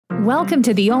Welcome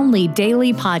to the only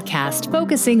daily podcast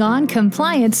focusing on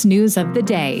compliance news of the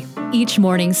day. Each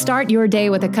morning, start your day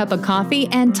with a cup of coffee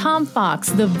and Tom Fox,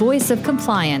 the voice of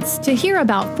compliance, to hear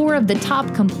about 4 of the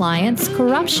top compliance,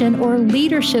 corruption, or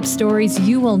leadership stories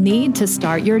you will need to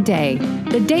start your day.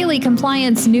 The Daily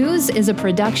Compliance News is a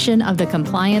production of the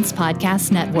Compliance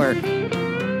Podcast Network.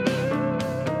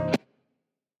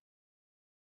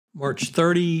 March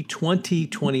 30,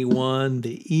 2021,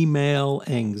 the Email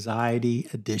Anxiety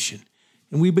Edition.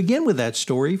 And we begin with that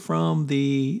story from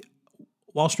the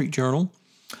Wall Street Journal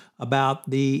about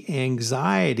the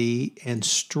anxiety and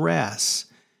stress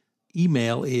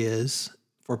email is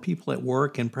for people at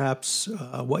work and perhaps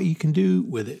what you can do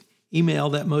with it.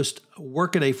 Email, that most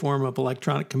workaday form of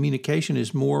electronic communication,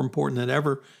 is more important than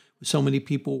ever with so many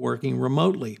people working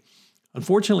remotely.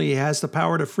 Unfortunately, it has the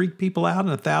power to freak people out in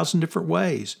 1,000 different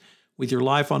ways. With your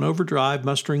life on overdrive,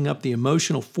 mustering up the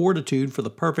emotional fortitude for the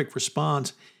perfect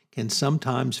response can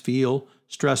sometimes feel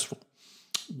stressful.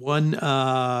 One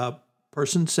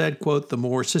person said, quote, "The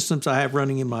more systems I have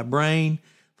running in my brain,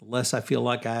 the less I feel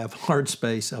like I have hard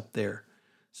space up there."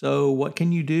 So what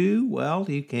can you do? Well,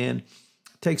 you can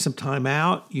take some time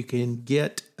out. You can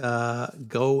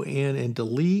go in and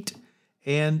delete.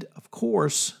 And of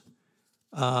course,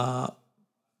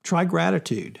 try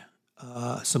gratitude.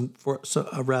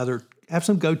 Have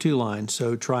some go-to lines.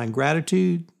 So trying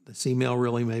gratitude. This email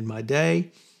really made my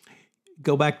day.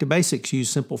 Go back to basics. Use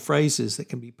simple phrases that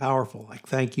can be powerful, like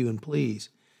thank you and please.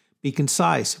 Be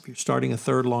concise. If you're starting a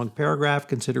third long paragraph,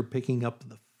 consider picking up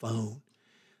the phone.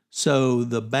 So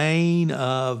the bane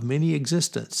of many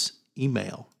existence,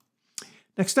 email.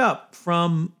 Next up,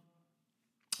 from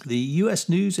the U.S.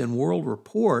 News and World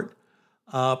Report,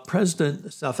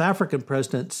 South African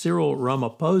President Cyril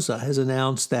Ramaphosa has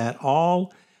announced that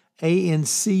all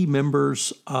ANC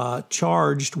members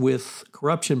charged with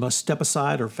corruption must step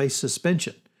aside or face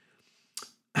suspension.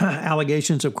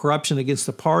 Allegations of corruption against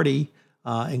the party,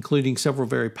 including several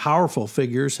very powerful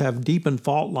figures, have deepened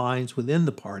fault lines within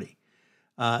the party.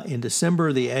 In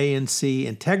December, the ANC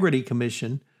Integrity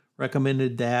Commission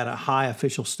recommended that a high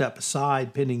official step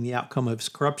aside pending the outcome of his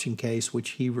corruption case,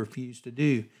 which he refused to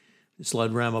do. This led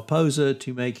Ramaphosa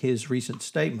to make his recent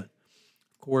statement.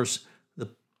 Of course, the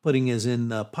pudding is in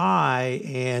the pie,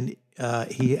 and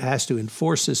he has to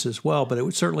enforce this as well, but it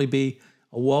would certainly be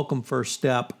a welcome first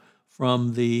step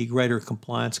from the greater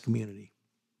compliance community.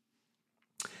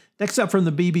 Next up from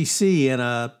the BBC, and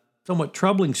a somewhat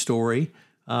troubling story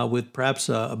with perhaps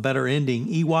a better ending,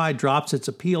 EY drops its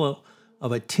appeal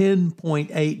of a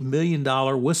 $10.8 million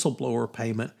whistleblower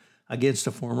payment against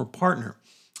a former partner.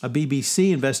 A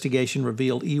BBC investigation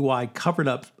revealed EY covered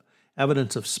up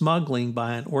evidence of smuggling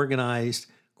by an organized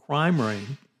crime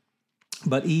ring,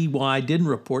 but EY didn't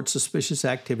report suspicious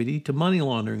activity to money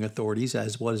laundering authorities,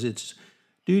 as was its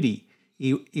duty.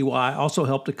 EY also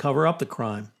helped to cover up the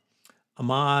crime.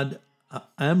 Ahmad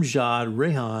Amjad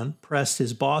Rehan pressed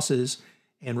his bosses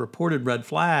and reported red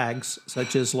flags,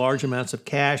 such as large amounts of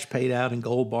cash paid out in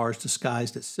gold bars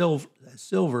disguised as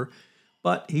silver,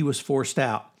 but he was forced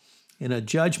out. In a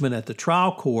judgment at the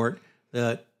trial court,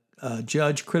 the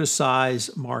judge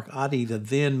criticized Mark Adi, the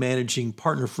then managing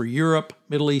partner for Europe,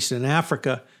 Middle East, and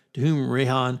Africa, to whom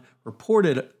Rehan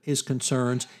reported his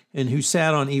concerns and who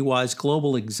sat on EY's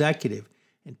global executive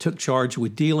and took charge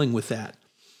with dealing with that.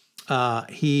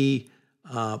 He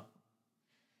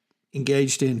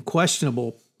engaged in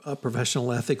questionable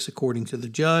professional ethics, according to the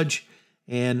judge,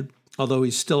 and although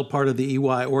he's still a part of the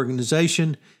EY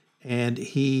organization, and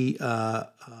he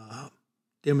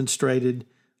demonstrated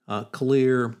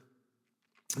clear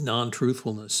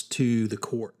non-truthfulness to the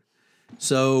court.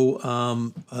 So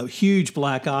a huge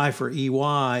black eye for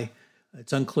EY.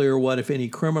 It's unclear what, if any,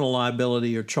 criminal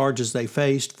liability or charges they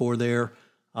faced for their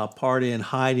part in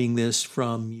hiding this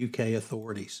from UK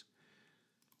authorities.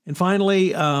 And finally,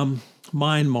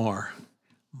 Myanmar.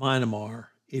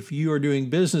 If you are doing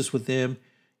business with them,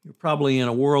 you're probably in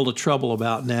a world of trouble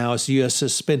about now, as the U.S.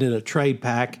 suspended a trade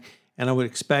pact, and I would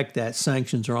expect that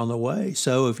sanctions are on the way.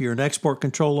 So if you're an export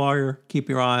control lawyer, keep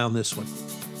your eye on this one.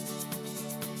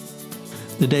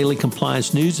 The Daily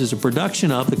Compliance News is a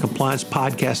production of the Compliance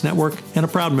Podcast Network and a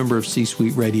proud member of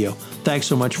C-Suite Radio. Thanks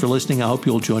so much for listening. I hope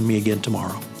you'll join me again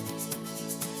tomorrow.